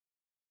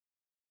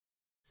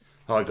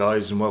Hi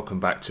guys, and welcome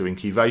back to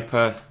Inky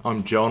Vaper.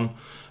 I'm John.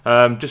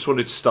 Just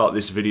wanted to start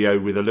this video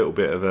with a little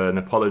bit of an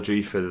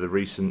apology for the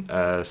recent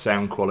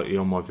sound quality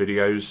on my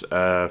videos.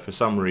 For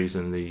some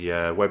reason the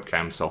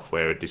webcam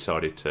software had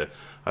decided to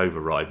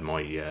override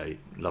my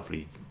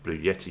lovely Blue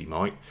Yeti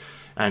mic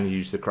and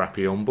use the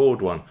crappy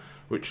onboard one,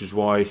 which is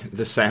why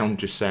the sound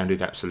just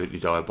sounded absolutely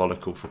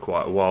diabolical for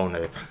quite a while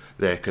there,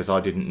 because I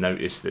didn't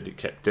notice that it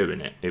kept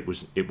doing it.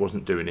 It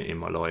wasn't doing it in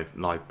my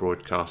live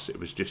broadcast. It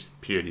was just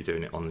purely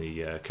doing it on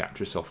the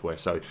capture software.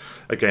 So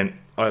again,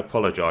 I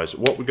apologise.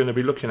 What we're going to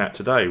be looking at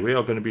today, we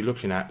are going to be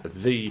looking at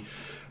the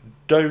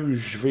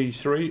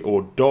DOG3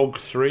 or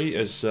DOG3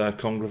 as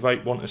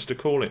Congrevape want us to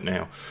call it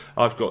now.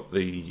 I've got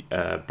the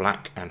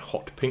black and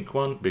hot pink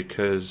one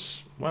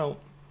because, well,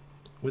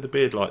 with a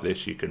beard like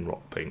this you can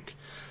rock pink.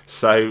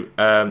 So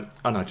and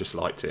I just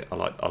liked it. I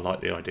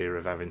like the idea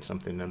of having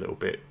something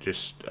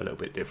just a little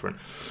bit different.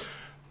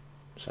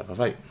 Let's have a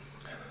vape.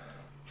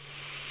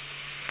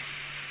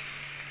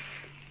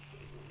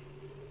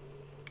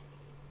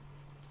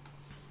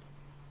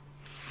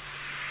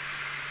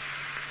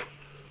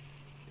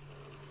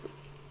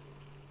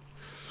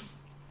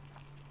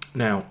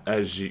 Now,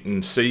 as you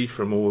can see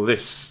from all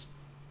this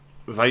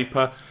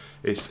vapor,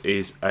 this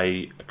is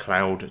a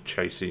cloud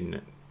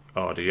chasing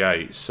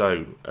RDA.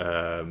 So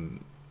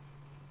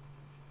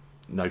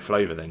no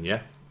flavour then,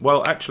 yeah?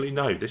 Well, actually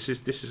no, this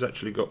has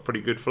actually got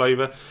pretty good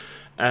flavour,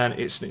 and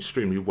it's an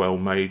extremely well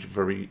made,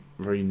 very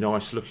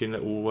nice looking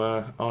little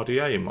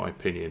RDA in my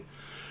opinion.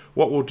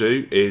 What we'll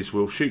do is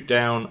we'll shoot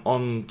down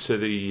onto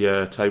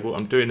the table.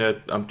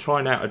 I'm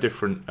trying out a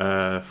different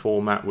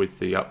format with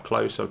the up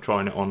close. I'm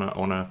trying it on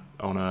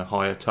a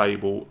higher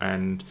table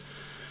and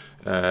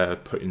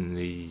putting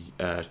the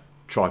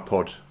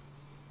tripod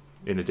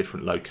in a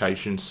different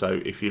location.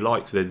 So if you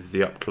like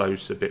the up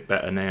close a bit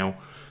better now,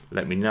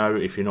 let me know.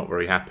 If you're not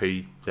very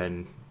happy,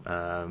 then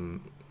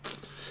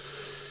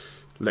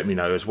let me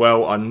know as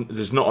well.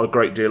 There's not a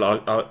great deal.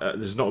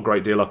 There's not a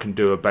great deal I can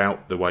do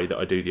about the way that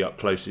I do the up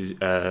close.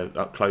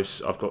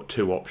 I've got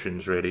two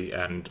options really,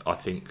 and I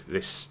think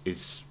this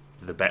is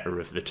the better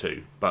of the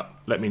two. But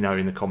let me know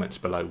in the comments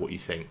below what you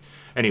think.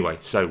 Anyway,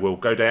 so we'll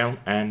go down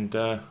and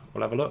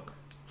we'll have a look.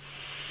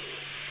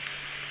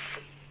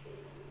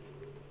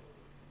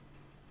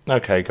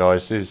 Okay,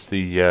 guys, this is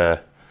the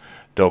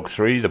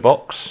DOG3, the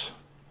box.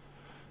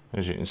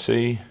 As you can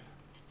see,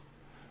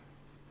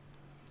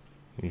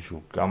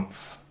 usual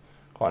gumph,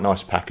 quite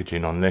nice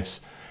packaging on this.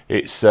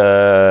 It's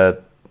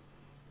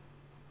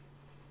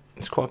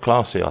quite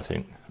classy, I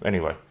think.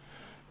 Anyway,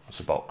 that's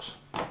a box.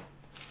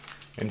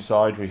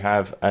 Inside we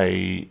have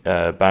a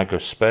bag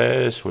of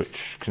spares,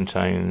 which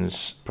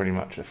contains pretty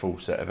much a full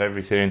set of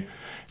everything,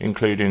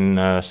 including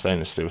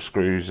stainless steel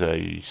screws,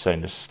 a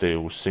stainless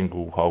steel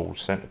single hole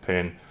centre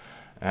pin,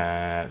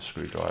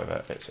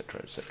 screwdriver,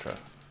 etc, etc.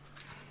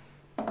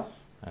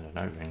 And an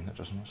O-ring that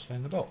doesn't want to stay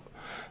in the box.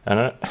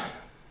 And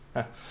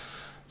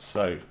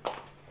so,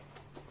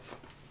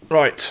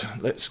 right,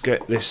 let's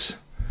get this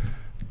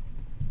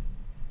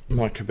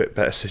mic a bit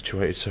better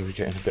situated so we're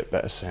getting a bit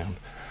better sound.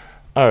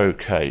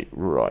 Okay,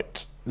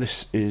 right,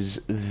 this is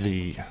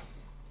the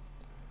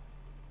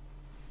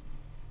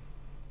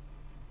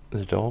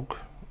dog.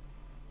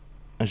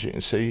 As you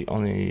can see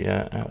on the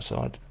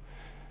outside,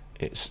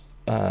 it's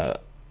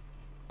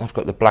I've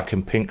got the black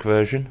and pink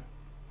version.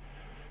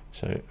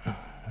 So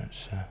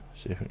let's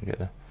see if we can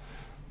get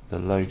the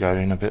logo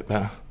in a bit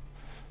better.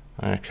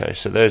 Okay,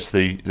 so there's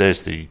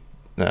the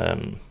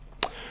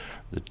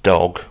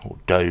dog or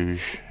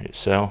Doge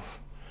itself,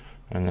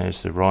 and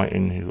there's the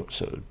writing. You've got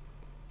sort of,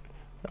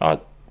 I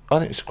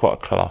think it's quite a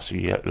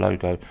classy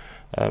logo.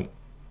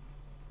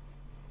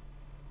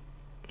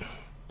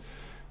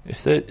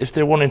 If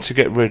they're wanting to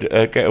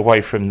get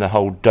away from the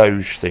whole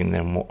Doge thing,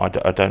 then I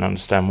don't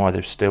understand why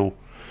they're still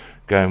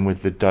going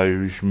with the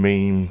Doge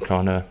meme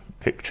kind of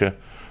picture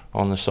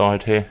on the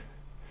side here.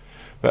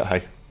 But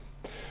hey,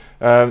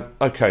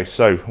 okay,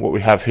 so what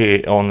we have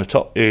here on the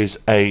top is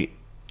a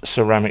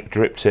ceramic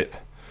drip tip.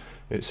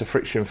 It's a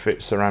friction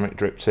fit ceramic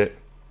drip tip,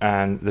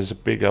 and there's a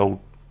big old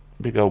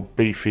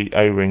beefy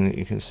O-ring that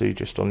you can see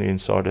just on the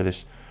inside of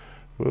this.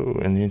 Ooh,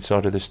 in the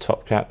inside of this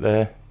top cap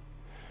there.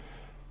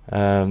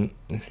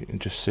 If you can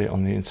just see it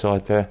on the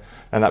inside there,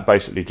 and that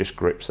basically just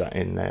grips that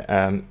in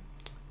there.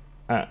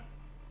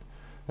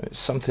 It's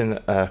something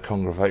that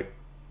Congrevape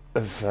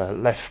have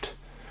left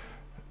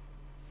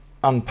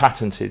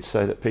unpatented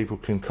so that people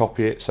can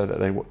copy it, so that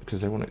because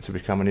they want it to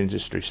become an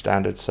industry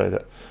standard, so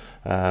that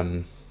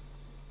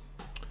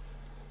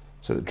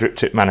drip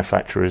tip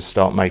manufacturers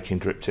start making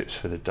drip tips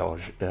for the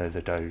Doge.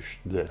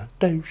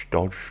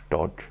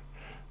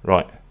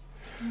 Right,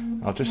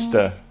 I'll just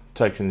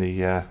taking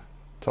the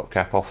top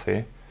cap off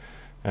here.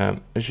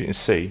 As you can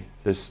see,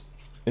 there's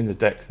in the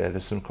deck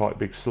there's some quite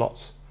big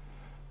slots,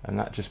 and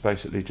that just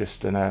basically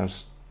just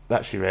allows,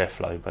 that's your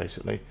airflow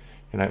basically. You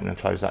can open and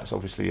close. That's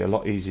obviously a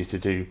lot easier to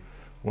do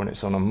when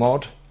it's on a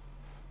mod.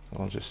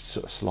 I'll just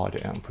sort of slide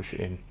it out and push it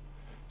in.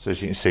 So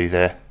as you can see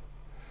there,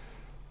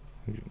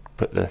 you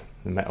put the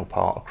metal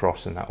part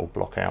across, and that will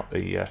block out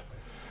the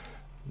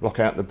block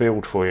out the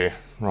build for you.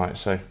 Right,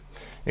 so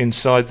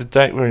inside the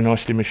deck, very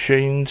nicely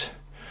machined.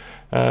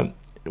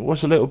 It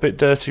was a little bit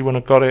dirty when I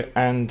got it,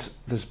 and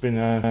there's been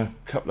a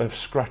couple of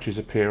scratches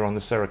appear on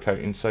the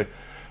Cerakoting, so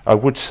I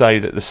would say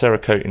that the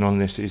Cerakoting on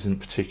this isn't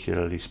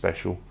particularly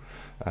special.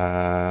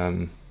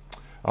 I'm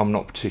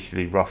not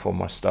particularly rough on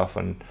my stuff,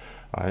 and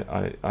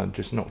I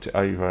just knocked it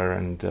over,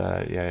 and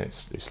yeah,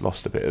 it's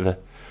lost a bit of the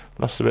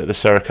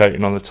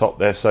Cerakoting on the top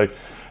there. So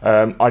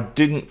I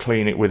didn't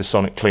clean it with a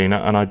sonic cleaner,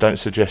 and I don't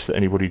suggest that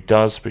anybody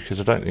does, because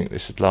I don't think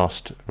this would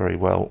last very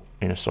well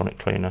in a sonic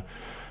cleaner.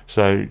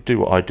 So do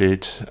what I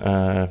did,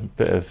 a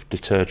bit of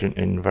detergent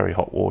in very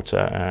hot water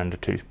and a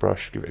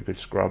toothbrush, give it a good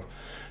scrub,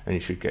 and you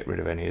should get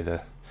rid of any of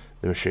the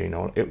machine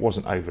oil. It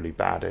wasn't overly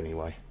bad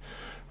anyway.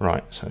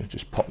 Right, so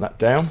just pop that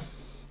down.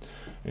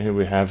 Here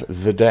we have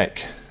the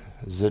deck.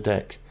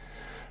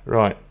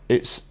 Right,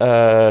 it's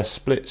a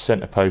split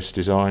centre post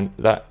design.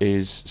 That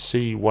is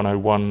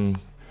C101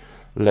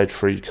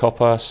 lead-free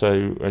copper.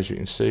 So as you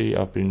can see,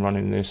 I've been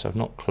running this. I've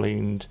not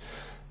cleaned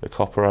the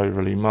copper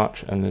overly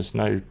much, and there's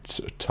no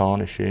sort of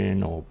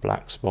tarnishing or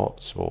black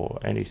spots or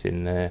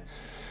anything there.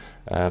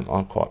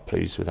 I'm quite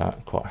pleased with that.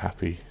 I'm quite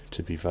happy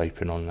to be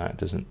vaping on that. It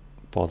doesn't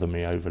bother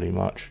me overly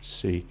much.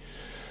 See,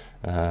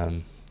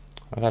 I've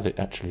had it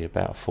actually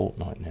about a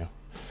fortnight now,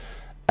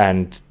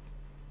 and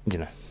you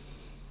know,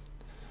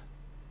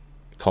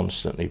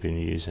 constantly been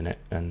using it,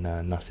 and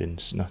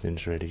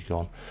nothing's really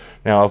gone.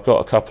 Now I've got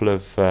a couple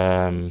of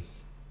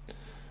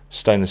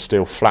stainless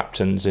steel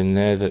flaptons in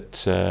there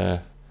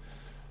that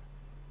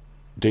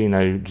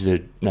Dino,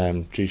 the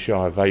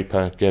Yorkshire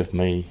Vaper, gave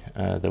me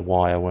the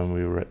wire when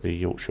we were at the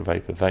Yorkshire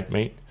Vaper vape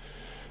meet,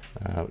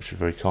 which was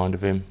very kind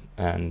of him.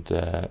 And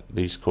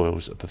these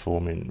coils are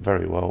performing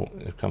very well.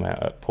 They've come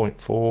out at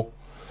 0.4,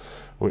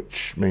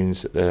 which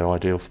means that they're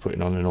ideal for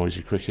putting on a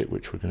noisy cricket,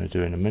 which we're going to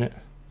do in a minute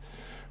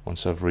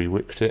once I've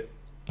re-wicked it.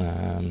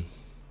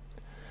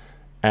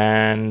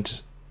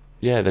 And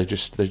yeah, they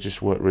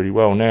just work really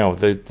well. Now,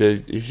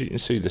 as you can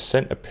see, the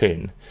centre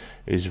pin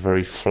is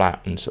very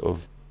flat and sort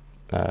of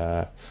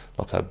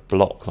like a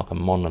block, like a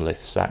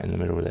monolith sat in the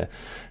middle of there.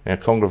 Now,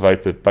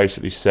 Congrevape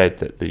basically said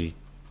that the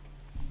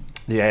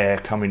air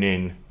coming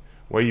in,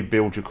 where you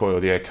build your coil,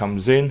 the air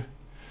comes in,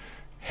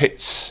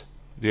 hits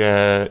the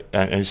air,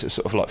 and it's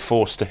sort of like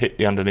forced to hit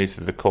the underneath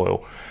of the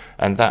coil,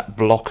 and that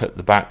block at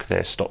the back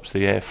there stops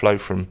the airflow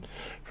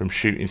from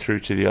shooting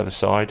through to the other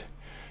side.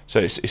 So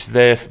it's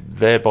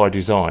there by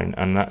design,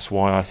 and that's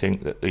why I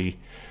think that the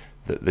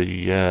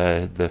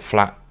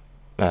flat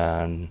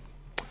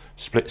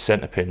split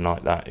centre pin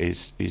like that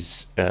is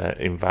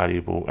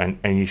invaluable, and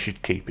you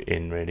should keep it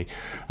in, really,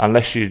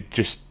 unless you're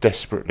just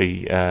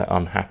desperately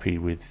unhappy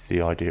with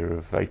the idea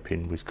of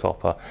vaping with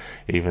copper,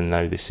 even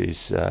though this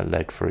is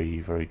lead free,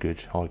 very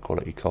good high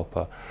quality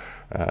copper.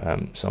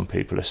 Some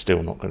people are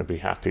still not going to be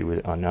happy with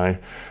it, I know,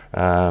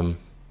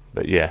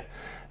 but yeah,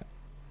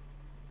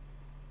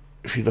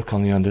 if you look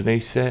on the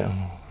underneath there,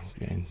 I'm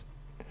getting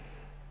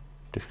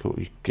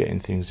difficulty getting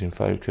things in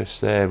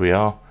focus. There we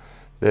are.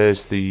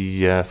 There's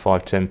the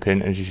 510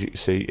 pin. As you can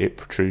see, it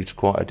protrudes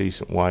quite a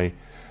decent way,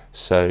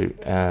 so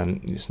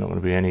it's not going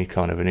to be any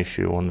kind of an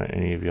issue on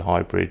any of your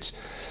hybrids.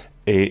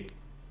 It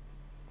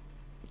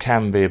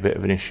can be a bit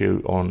of an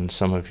issue on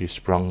some of your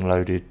sprung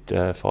loaded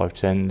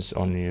 510s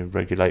on your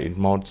regulated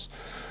mods,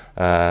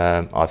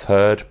 I've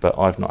heard, but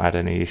I've not had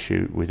any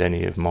issue with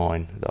any of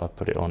mine that I've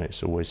put it on.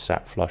 It's always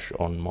sat flush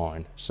on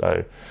mine,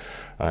 so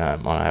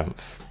I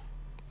haven't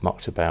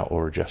mucked about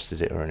or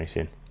adjusted it or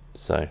anything.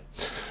 So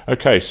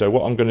okay, so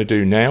what I'm going to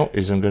do now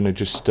is I'm going to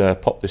just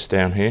pop this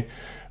down here.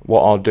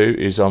 What I'll do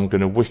is I'm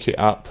going to wick it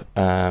up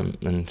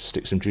and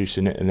stick some juice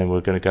in it, and then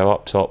we're going to go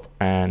up top,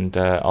 and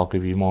I'll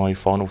give you my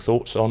final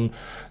thoughts on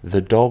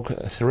the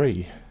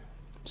DOG3.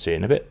 See you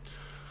in a bit.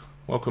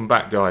 Welcome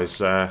back, guys.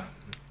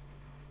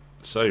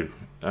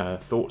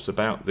 Thoughts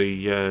about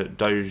the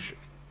Doge,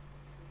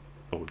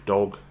 or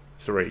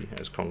DOG3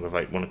 as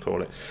Congrevape want to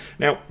call it.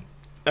 Now,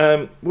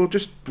 we'll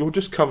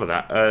just cover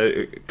that.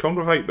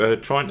 Congrevape are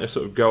trying to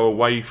sort of go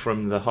away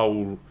from the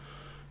whole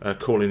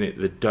calling it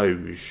the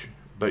Doge,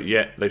 but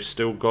yet they've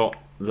still got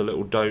the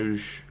little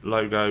Doge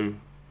logo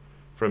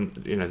from,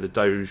 you know, the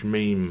Doge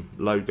meme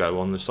logo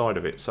on the side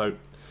of it. So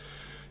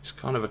it's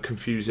kind of a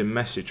confusing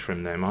message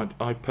from them.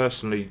 I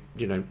personally,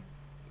 you know,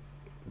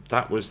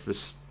 that was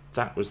the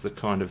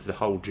kind of the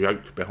whole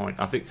joke behind.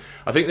 I think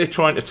they're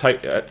trying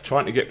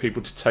to get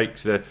people to take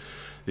the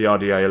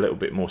RDA a little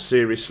bit more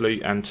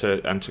seriously, and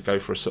to go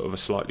for a sort of a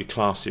slightly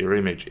classier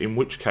image. In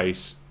which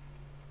case,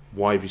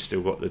 why have you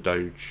still got the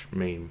Doge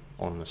meme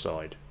on the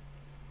side?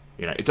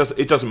 You know, it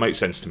doesn't make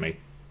sense to me.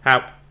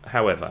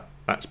 However,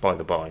 that's by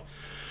the by.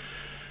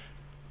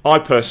 I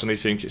personally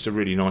think it's a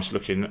really nice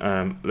looking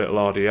little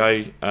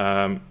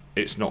RDA.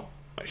 It's not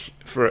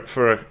for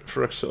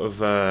a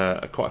sort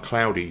of quite a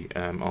cloudy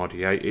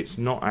RDA. It's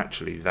not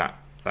actually that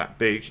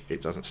big.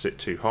 It doesn't sit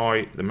too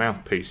high. The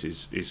mouthpiece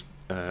is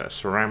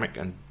ceramic,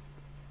 and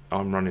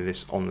I'm running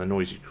this on the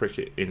Noisy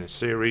Cricket in a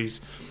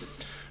series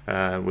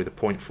with a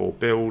 0.4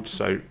 build,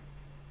 so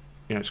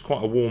you know, it's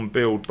quite a warm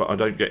build, but I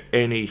don't get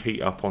any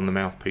heat up on the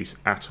mouthpiece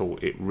at all.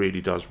 It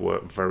really does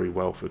work very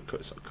well for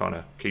kind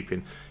of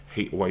keeping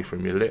heat away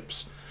from your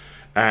lips,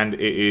 and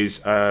it is,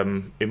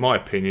 in my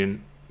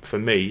opinion, for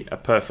me, a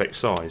perfect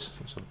size.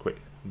 Let's have a quick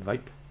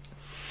vape.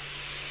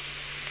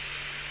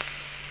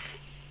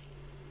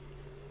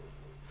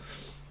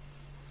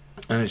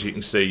 And as you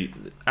can see,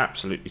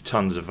 absolutely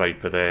tons of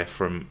vapor there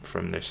from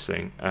this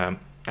thing,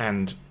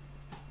 and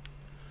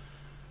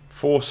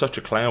for such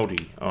a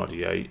cloudy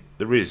RDA,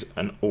 there is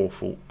an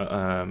awful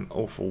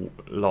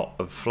lot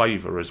of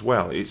flavour as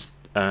well. It's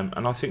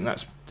and I think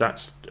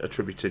that's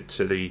attributed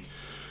to the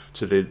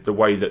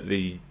way that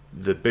the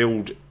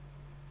build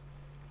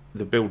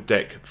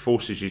deck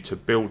forces you to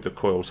build the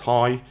coils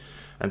high,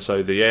 and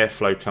so the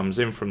airflow comes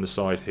in from the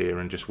side here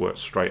and just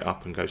works straight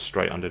up and goes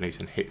straight underneath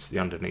and hits the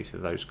underneath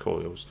of those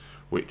coils,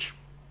 which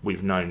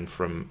we've known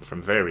from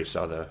various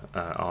other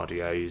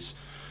RDAs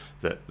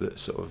that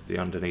sort of the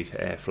underneath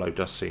airflow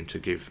does seem to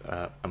give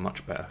a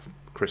much better,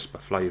 crisper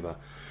flavour.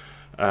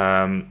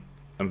 And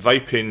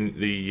vaping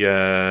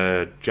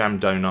the Jam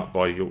Donut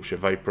by Yorkshire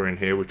Vaper in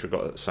here, which I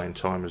got at the same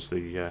time as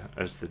the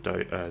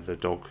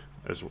Dog,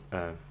 as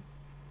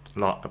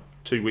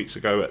 2 weeks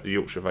ago at the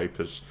Yorkshire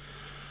Vaper's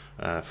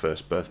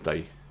first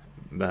birthday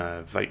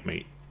vape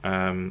meet.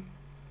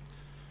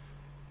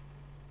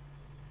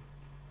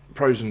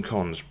 Pros and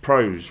cons.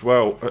 Pros,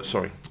 well,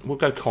 sorry, we'll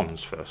go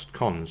cons first.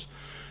 Cons.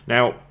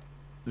 Now,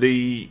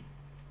 the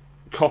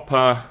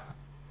copper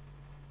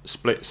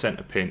split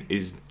centre pin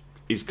is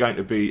going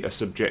to be a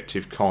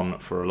subjective con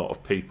for a lot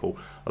of people.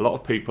 A lot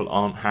of people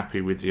aren't happy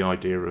with the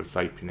idea of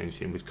vaping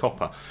anything with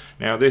copper.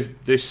 Now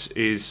this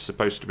is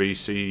supposed to be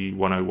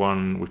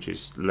C101, which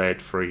is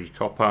lead-free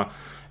copper,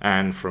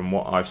 and from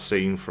what I've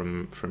seen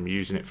from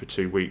using it for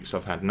 2 weeks,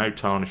 I've had no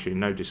tarnishing,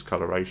 no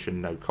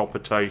discoloration, no copper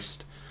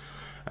taste,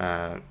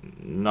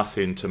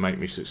 nothing to make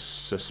me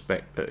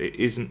suspect that it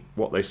isn't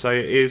what they say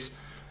it is,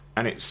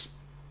 and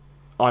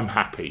I'm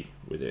happy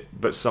with it.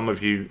 But some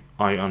of you,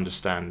 I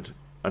understand,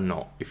 are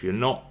not. If you're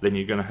not, then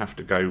you're going to have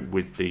to go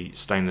with the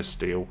stainless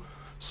steel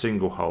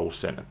single hole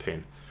centre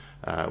pin,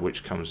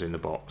 which comes in the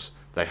box.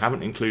 They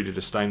haven't included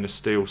a stainless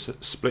steel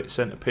split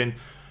centre pin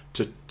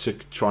to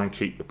try and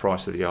keep the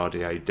price of the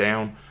RDA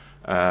down.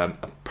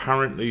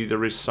 Apparently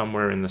there is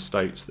somewhere in the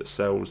States that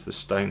sells the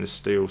stainless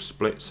steel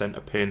split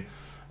centre pin.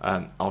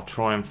 I'll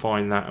try and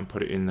find that and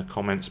put it in the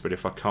comments, but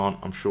if I can't,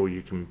 I'm sure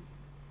you can,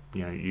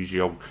 you know, use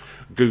your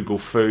Google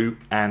foo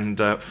and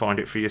find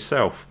it for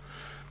yourself.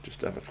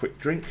 Just have a quick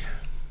drink.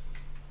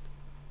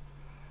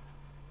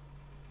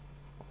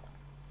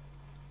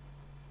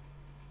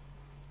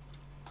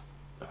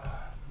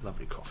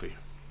 Lovely coffee.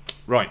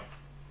 Right.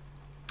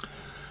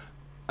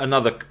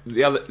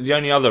 The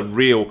only other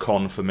real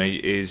con for me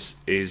is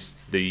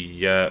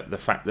the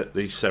fact that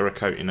the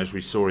cerakoting, as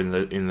we saw in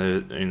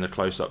the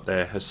close up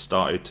there, has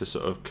started to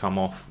sort of come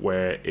off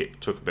where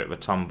it took a bit of a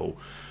tumble.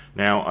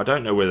 Now I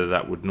don't know whether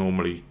that would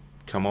normally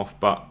come off,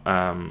 but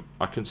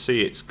I can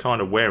see it's kind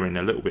of wearing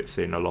a little bit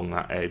thin along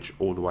that edge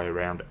all the way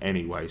around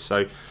anyway.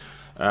 So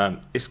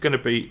it's going to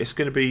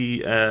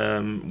be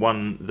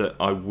one that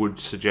I would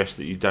suggest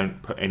that you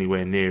don't put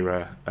anywhere near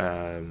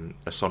a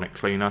sonic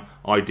cleaner.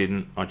 I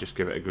didn't. I just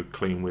give it a good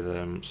clean with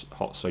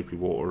hot soapy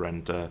water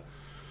and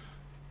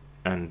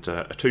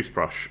a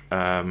toothbrush.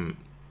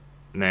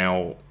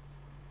 Now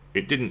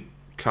it didn't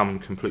come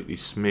completely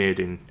smeared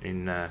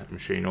in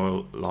machine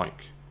oil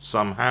like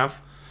some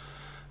have.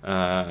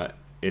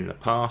 In the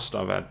past,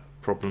 I've had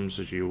problems,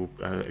 as you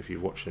if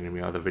you've watched any of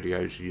my other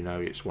videos, you know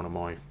it's one of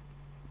my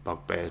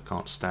bugbears.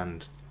 Can't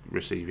stand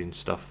receiving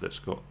stuff that's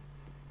got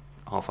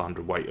half a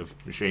hundredweight of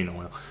machine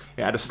oil.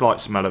 It had a slight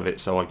smell of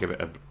it, so I give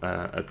it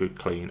a good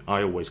clean.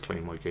 I always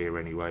clean my gear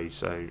anyway,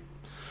 so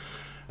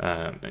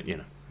you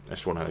know,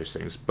 that's one of those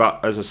things. But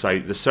as I say,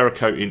 the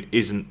cerakoting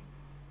isn't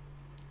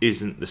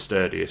the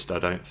sturdiest, I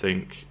don't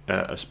think,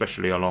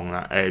 especially along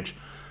that edge.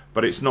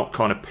 But it's not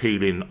kind of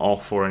peeling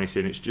off or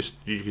anything. It's just,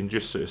 you can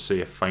just sort of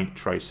see a faint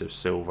trace of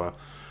silver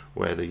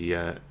where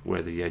the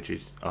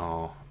edges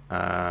are.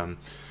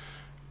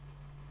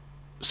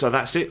 So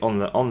that's it on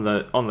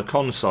the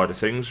con side of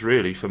things,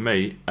 really, for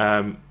me.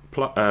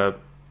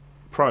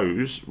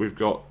 Pros, we've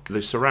got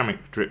the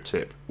ceramic drip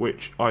tip,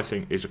 which I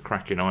think is a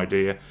cracking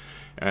idea.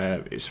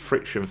 It's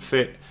friction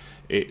fit.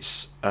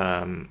 It's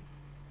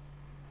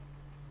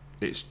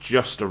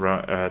just the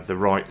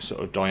right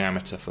sort of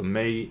diameter for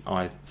me.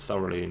 I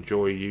thoroughly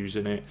enjoy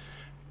using it,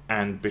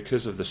 and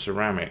because of the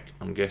ceramic,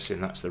 I'm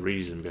guessing that's the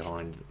reason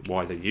behind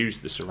why they use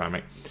the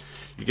ceramic.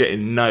 You're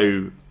getting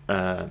no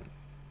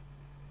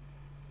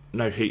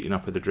heating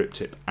up of the drip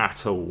tip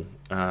at all.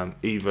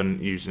 Even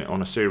using it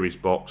on a series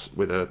box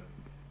with a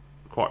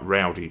quite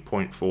rowdy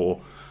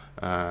 0.4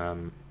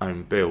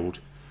 ohm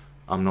build,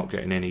 I'm not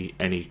getting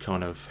any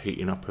kind of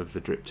heating up of the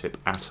drip tip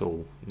at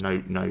all.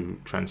 No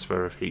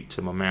transfer of heat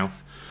to my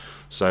mouth.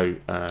 So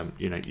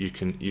you know, you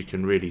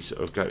can really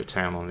sort of go to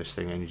town on this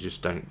thing, and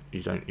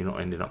you're not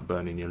ending up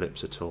burning your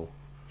lips at all.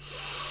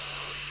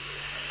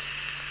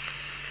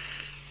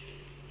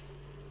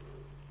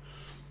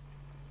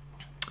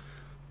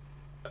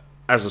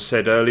 as I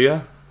said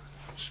earlier,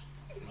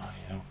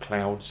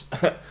 clouds.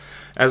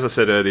 As I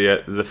said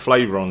earlier, the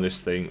flavour on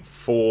this thing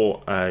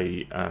for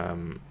a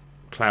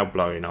cloud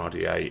blowing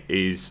RDA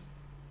is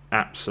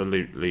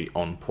absolutely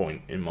on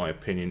point, in my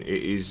opinion.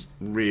 It is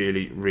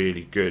really,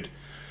 really good.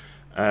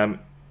 And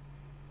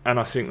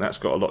I think that's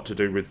got a lot to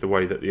do with the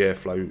way that the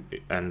airflow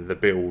and the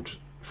build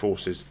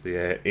forces the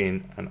air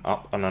in and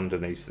up and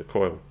underneath the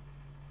coil.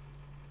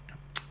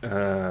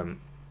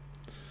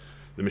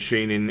 The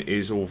machining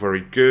is all very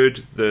good.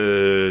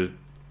 The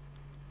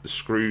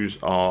screws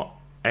are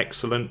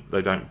excellent.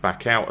 They don't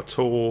back out at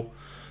all.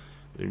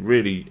 They're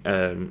really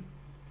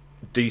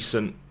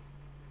decent.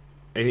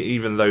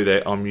 Even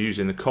though I'm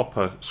using the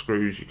copper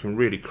screws, you can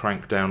really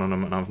crank down on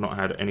them, and I've not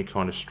had any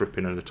kind of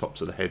stripping of the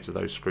tops of the heads of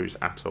those screws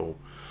at all.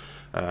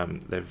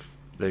 They're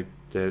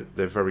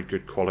very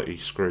good quality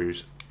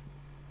screws.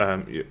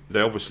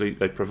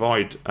 They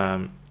provide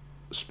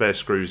spare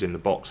screws in the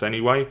box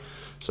anyway,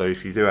 so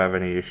if you do have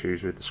any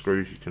issues with the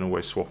screws, you can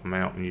always swap them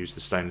out and use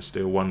the stainless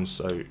steel ones.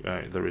 So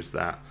there is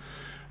that.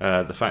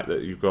 The fact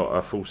that you've got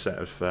a full set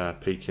of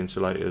peak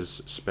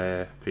insulators,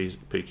 spare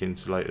peak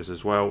insulators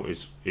as well,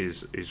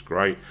 is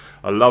great.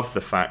 I love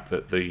the fact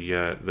that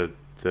the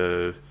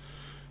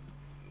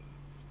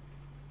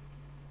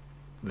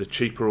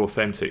cheaper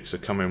authentics are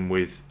coming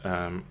with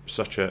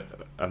such a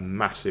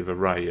massive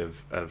array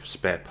of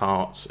spare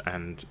parts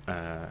and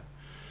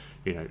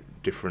you know,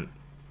 different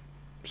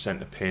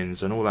center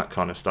pins and all that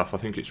kind of stuff. I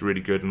think it's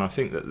really good, and I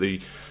think that the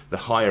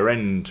higher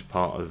end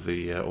part of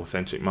the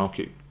authentic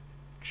market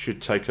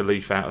should take a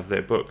leaf out of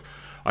their book.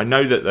 I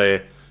know that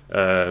they're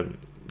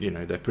you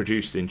know, they're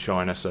produced in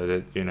China, so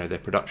that, you know, their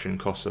production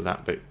costs are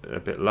a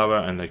bit lower,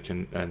 and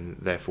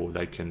therefore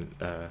they can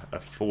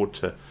afford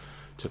to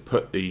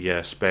put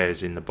the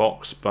spares in the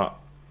box. But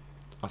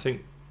I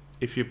think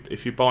if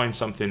you're buying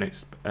something,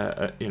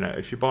 you know,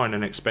 if you're buying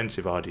an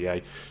expensive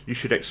RDA, you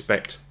should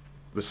expect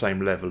the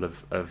same level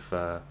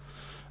of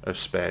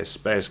spares.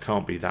 Spares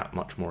can't be that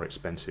much more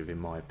expensive, in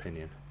my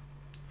opinion.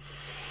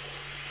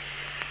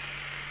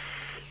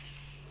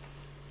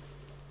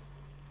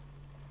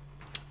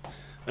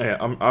 Yeah,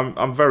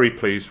 I'm very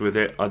pleased with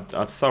it. I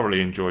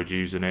thoroughly enjoyed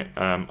using it.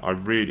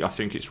 I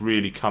think it's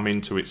really come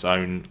into its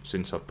own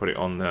since I've put it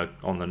on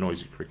the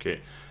Noisy Cricket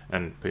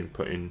and been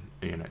putting,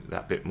 you know,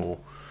 that bit more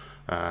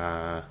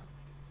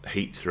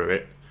heat through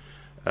it.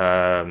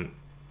 I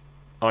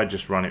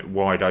just run it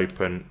wide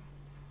open,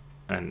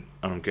 and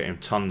I'm getting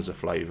tons of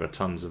flavour,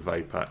 tons of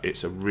vapour.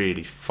 It's a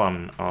really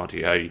fun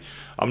RDA.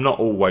 I'm not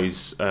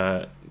always,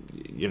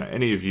 you know,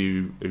 any of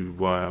you who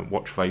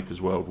watch Vapors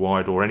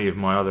Worldwide or any of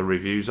my other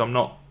reviews, I'm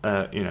not,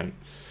 you know,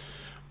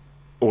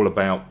 all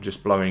about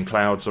just blowing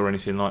clouds or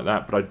anything like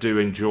that. But I do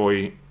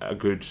enjoy a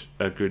good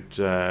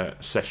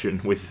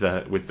session with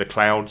the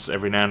clouds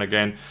every now and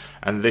again.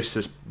 And this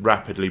has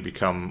rapidly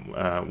become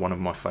one of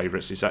my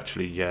favourites. It's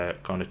actually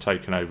kind of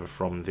taken over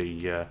from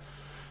the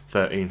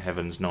 13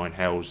 Heavens 9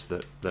 Hells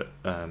that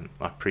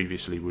I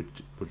previously would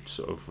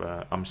sort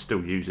of I'm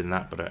still using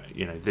that, but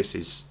you know, this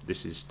is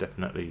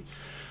definitely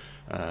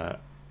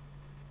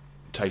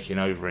taking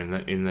over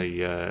in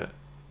the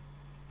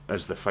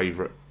as the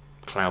favourite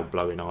cloud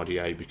blowing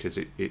RDA, because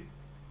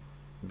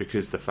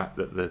the fact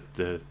that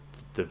the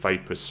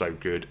vapour's so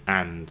good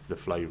and the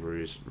flavour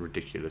is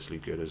ridiculously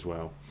good as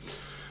well.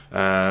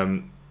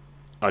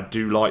 I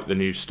do like the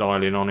new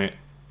styling on it.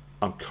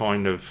 I'm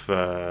kind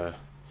of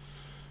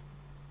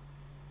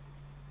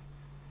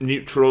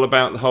neutral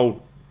about the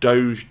whole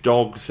Doge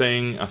dog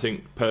thing. I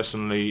think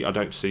personally, I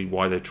don't see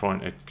why they're trying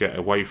to get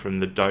away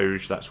from the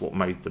Doge. That's what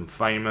made them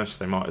famous.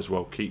 They might as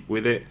well keep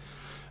with it.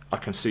 I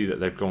can see that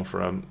they've gone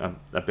for a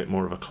bit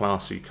more of a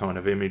classy kind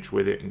of image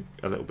with it, and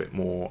a little bit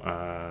more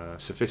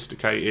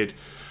sophisticated,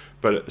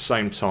 but at the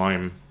same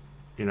time,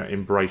 you know,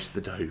 embrace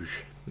the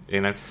Doge.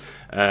 You know,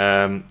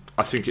 I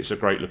think it's a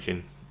great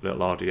looking little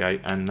RDA,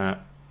 and I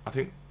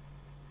think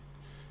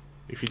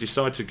if you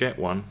decide to get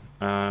one,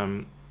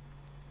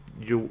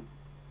 you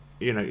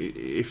know,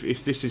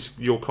 if this is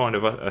your kind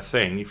of a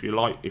thing, if you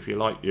like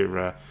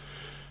your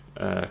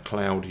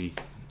cloudy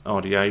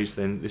RDAs,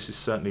 then this is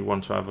certainly one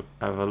to have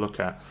a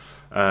look at.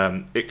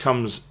 It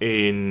comes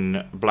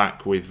in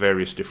black with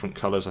various different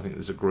colours. I think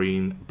there's a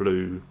green,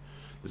 blue,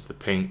 there's the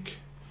pink,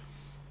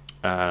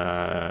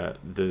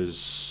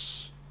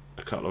 there's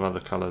a couple of other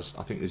colours.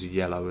 I think there's a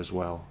yellow as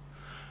well.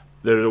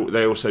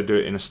 They also do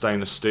it in a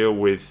stainless steel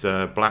with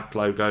black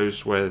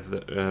logos with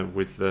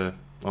the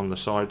on the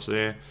sides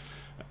there.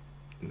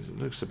 It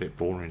looks a bit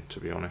boring, to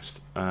be honest.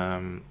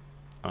 I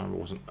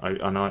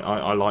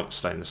like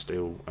stainless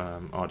steel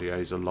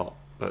RDAs a lot,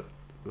 but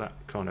that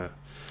kind of,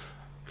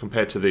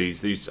 compared to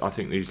these I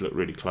think these look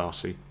really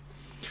classy.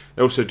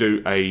 They also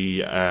do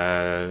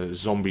a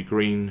zombie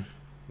green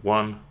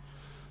one.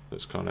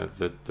 That's kind of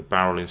the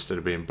barrel, instead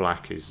of being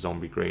black, is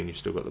zombie green. You've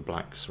still got the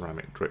black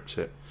ceramic drip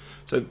tip.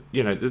 So,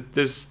 you know,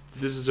 there's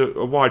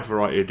a wide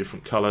variety of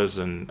different colours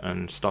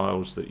and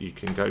styles that you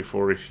can go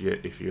for if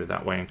you're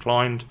that way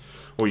inclined,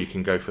 or you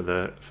can go for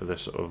the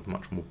sort of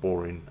much more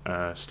boring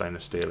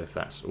stainless steel if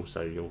that's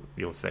also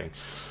your thing.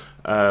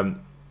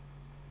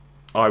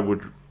 I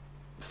would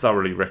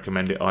thoroughly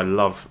recommend it. I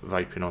love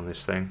vaping on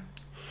this thing.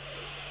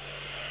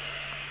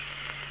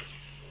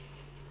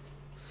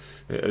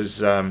 It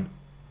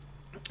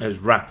has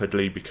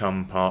rapidly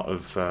become part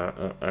of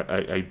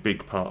a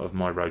big part of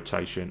my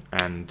rotation,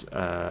 and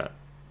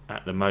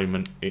at the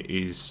moment it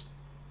is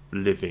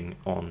living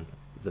on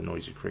the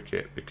Noisy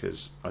Cricket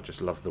because I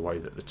just love the way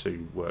that the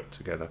two work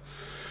together.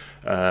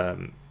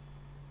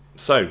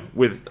 So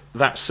with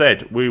that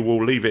said, we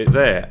will leave it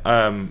there.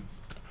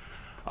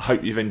 I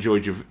hope you've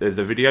enjoyed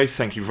the video.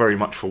 Thank you very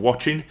much for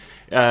watching.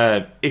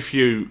 If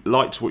you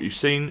liked what you've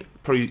seen,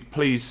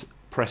 please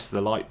press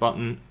the like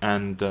button,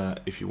 and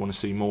if you want to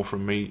see more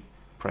from me,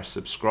 press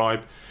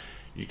subscribe.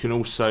 You can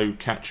also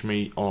catch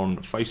me on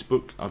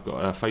Facebook. I've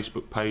got a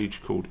Facebook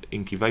page called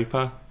Inky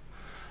Vaper,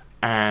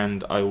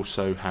 and I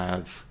also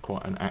have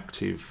quite an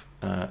active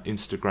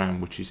Instagram,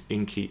 which is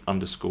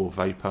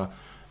Inky_Vaper.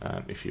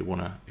 If you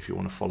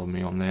wanna follow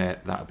me on there,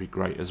 that'd be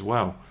great as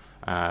well.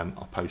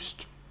 I'll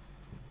post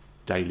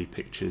daily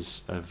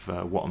pictures of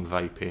what I'm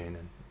vaping,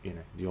 and you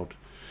know,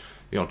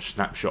 the odd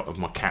snapshot of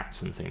my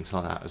cats and things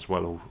like that as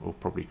well will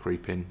probably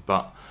creep in.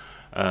 But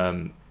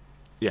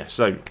yeah,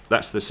 so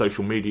that's the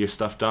social media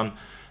stuff done.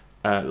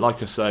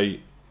 Like I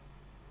say,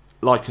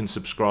 like and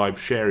subscribe,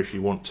 share if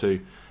you want to,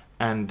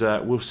 and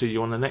we'll see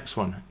you on the next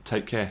one.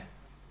 Take care.